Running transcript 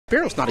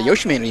Spiro's not a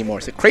Yoshi man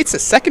anymore. So Kraite's the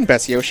second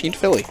best Yoshi in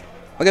Philly.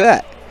 Look at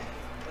that.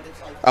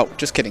 Oh,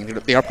 just kidding.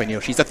 They are playing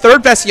Yoshi. He's the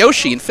third best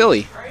Yoshi in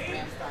Philly.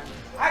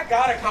 I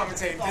gotta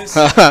commentate this.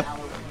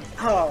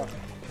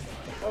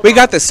 We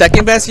got the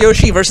second best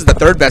Yoshi versus the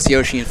third best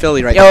Yoshi in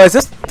Philly right now. Yo, is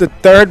this the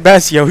third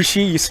best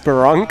Yoshi, you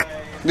Spirunk?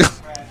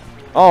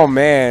 Oh,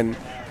 man.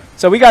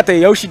 So we got the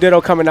Yoshi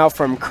Ditto coming out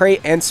from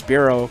Kraite and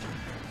Spiro.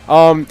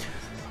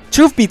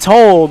 Truth be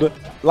told,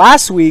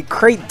 last week,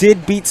 Kraite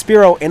did beat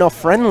Spiro in a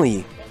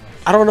friendly.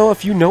 I don't know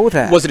if you know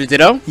that. Was it a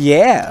Ditto?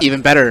 Yeah.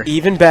 Even better.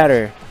 Even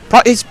better.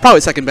 He's probably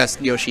second best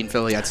Yoshi in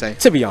Philly, I'd say.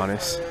 To be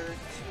honest.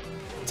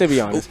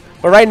 But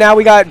right now,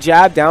 we got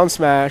jab, down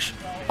smash.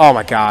 Oh,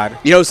 my God.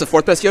 You know who's the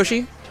fourth best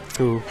Yoshi?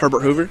 Who?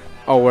 Herbert Hoover.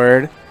 Oh,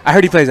 word. I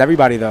heard he plays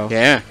everybody, though.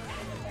 Yeah.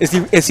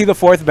 Is he the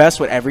fourth best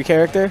with every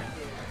character?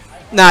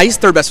 Nah, he's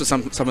third best with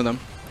some of them.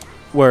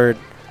 Word.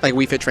 Like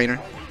Wii Fit Trainer.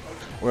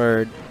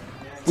 Word.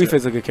 Wii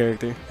Fit's a good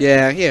character.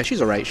 Yeah,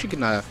 she's alright. She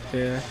can,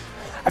 Yeah.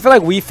 I feel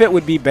like Wii Fit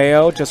would be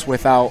Bayo just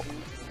without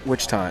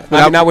which time. Without,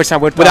 I mean, not which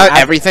time. without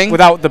everything?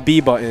 Without the B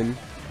button.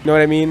 You know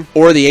what I mean?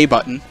 Or the A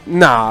button.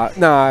 Nah.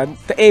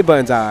 The A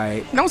button's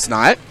alright. No, it's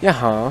not. Yeah,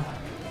 huh?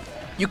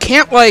 You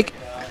can't, like...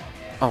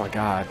 Oh, my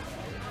God.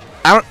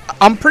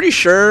 I'm pretty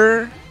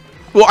sure...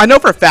 Well, I know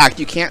for a fact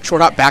you can't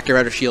short hop back air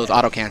out of shield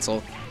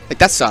auto-cancel. Like,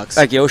 that sucks.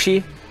 Like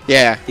Yoshi?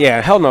 Yeah.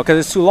 Yeah, hell no,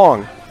 because it's too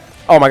long.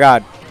 Oh, my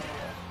God.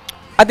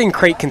 I think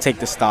Kraite can take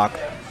the stock.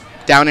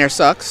 Down air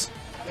sucks.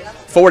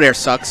 Forward air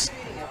sucks.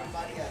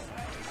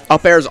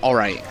 Up air is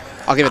alright.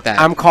 I'll give it that.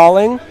 I'm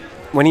calling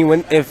when he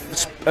win.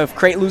 If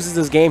Kraite loses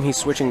this game, he's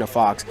switching to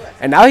Fox.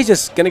 And now he's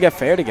just going to get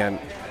faired again.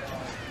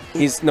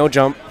 He's no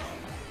jump.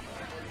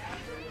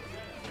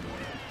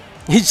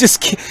 He's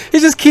just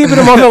keeping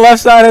him on the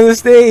left side of the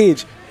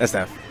stage. That's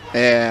that.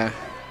 Yeah.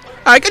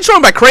 Alright, good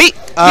showing by Kraite.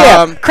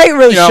 Yeah, Kraite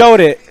really showed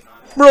it.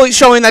 Really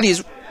showing that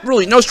he's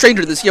really no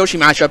stranger to this Yoshi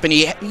matchup, and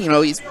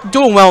he's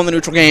doing well in the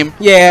neutral game.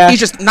 Yeah. He's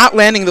just not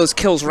landing those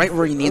kills right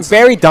where he needs them.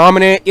 Very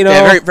dominant, you know.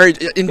 Yeah, very,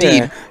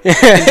 indeed.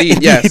 Yeah.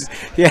 Indeed, yes.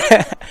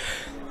 Yeah.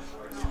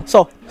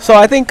 So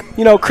I think,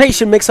 Kraite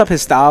should mix up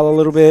his style a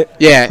little bit.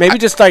 Yeah. Maybe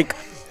just, like,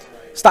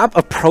 stop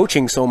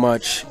approaching so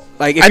much.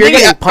 Like, if you're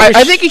getting punished.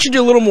 I think he should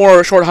do a little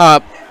more short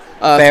hop,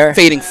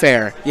 fading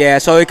fair. Yeah,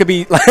 so it could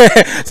be.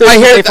 So I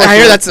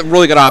hear that's a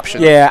really good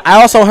option. Yeah,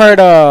 I also heard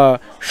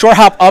short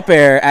hop up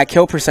air at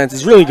kill percents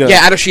is really good.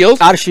 Yeah, out of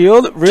shield. Out of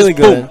shield, really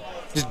just good. Boom.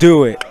 Just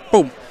do it.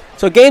 Boom.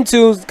 So game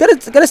 2,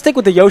 gonna stick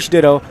with the Yoshi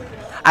Ditto.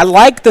 I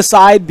like the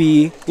side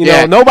B. You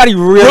know, nobody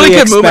really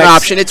good movement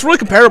option. It's really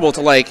comparable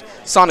to like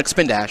Sonic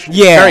Spin Dash.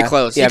 Yeah, very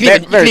close. Yeah, you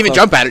can even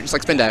jump at it just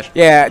like Spin Dash.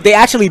 Yeah, they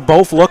actually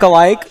both look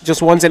alike.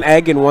 Just one's an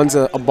egg and one's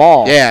a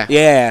ball. Yeah,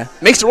 yeah.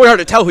 Makes it really hard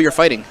to tell who you're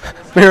fighting.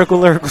 Miracle,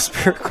 lyrical,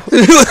 spherical.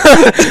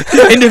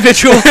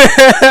 Individual.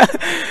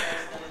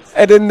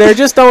 And then they're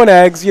just throwing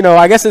eggs.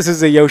 I guess this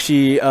is a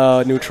Yoshi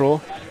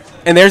neutral.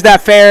 And there's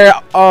that fair,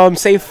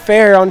 safe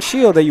fair on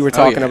shield that you were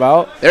talking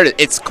about. There it is.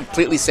 It's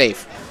completely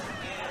safe.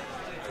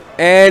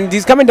 And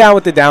he's coming down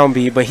with the down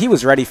B, but he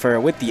was ready for it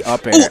with the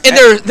up air. Ooh,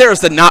 and there's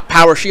the not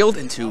power shield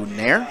into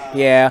Nair.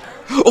 Yeah.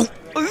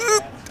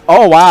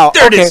 Oh, wow.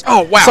 There it is.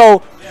 Oh,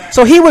 wow.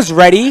 So he was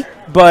ready,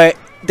 but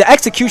the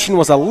execution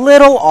was a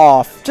little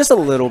off. Just a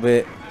little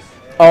bit.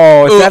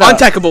 Oh, is that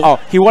untechable. Oh,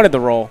 he wanted the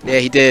roll. Yeah,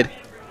 he did.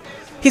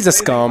 He's a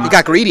scum. He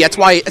got greedy. That's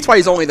why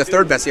he's only the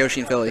third best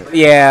Yoshi in Philly.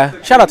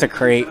 Yeah. Shout out to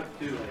Kraite.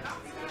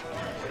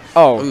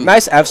 Oh,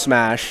 nice F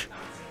smash.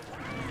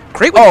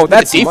 Kraite with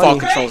the default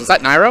controls. Is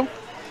that Nairo?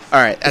 All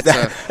right, that's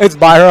it's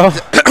Byro.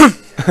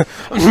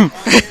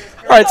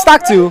 All right,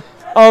 stock 2.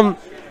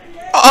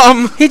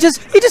 He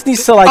just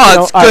needs to like.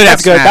 It's good.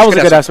 That's good. That was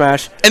a good F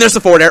smash. And there's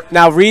the forward air.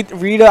 Now read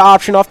the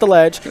option off the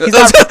ledge. Let's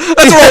roll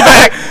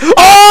back.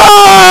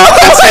 Oh,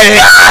 that's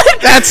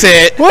it. That's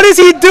it. What is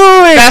he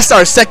doing? That's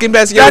our second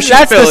best Yoshi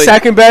in Philly. That's the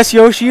second best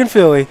Yoshi in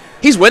Philly.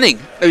 He's winning.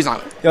 No, he's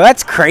not. Yo,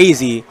 that's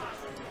crazy.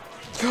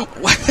 What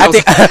was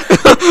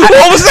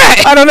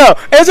that? I don't know.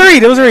 It was a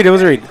read. It was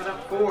a read. Set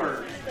up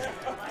 4.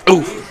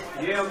 Oof.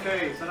 Yeah,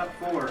 okay. Set up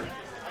 4.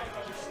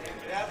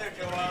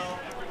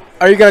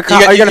 Are you gonna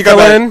fill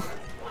it in?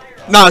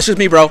 No, it's just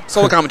me, bro.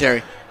 Solo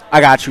commentary.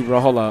 I got you, bro.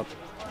 Hold up.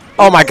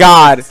 Oh my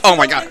god. Oh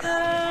my god.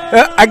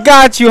 I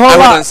got you. Hold I up.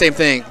 would have done the same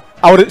thing.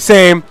 I would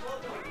same.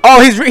 Oh,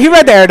 he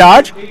read the air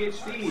dodge.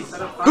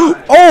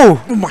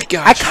 Oh my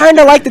gosh. I kind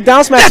of like the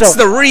down smash. That's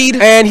the read.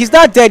 And he's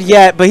not dead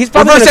yet, but he's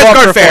probably gonna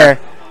go for fair.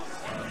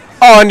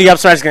 Oh, and the up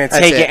smash is gonna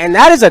take it, and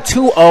that is a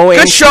 2-0.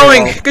 Good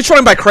showing. Good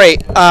showing by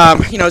Kraite.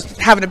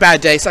 Having a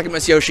bad day. Second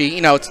miss Yoshi.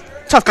 It's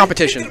tough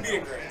competition,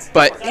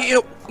 but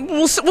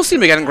we'll see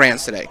him again in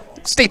Grands today.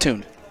 Stay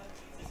tuned.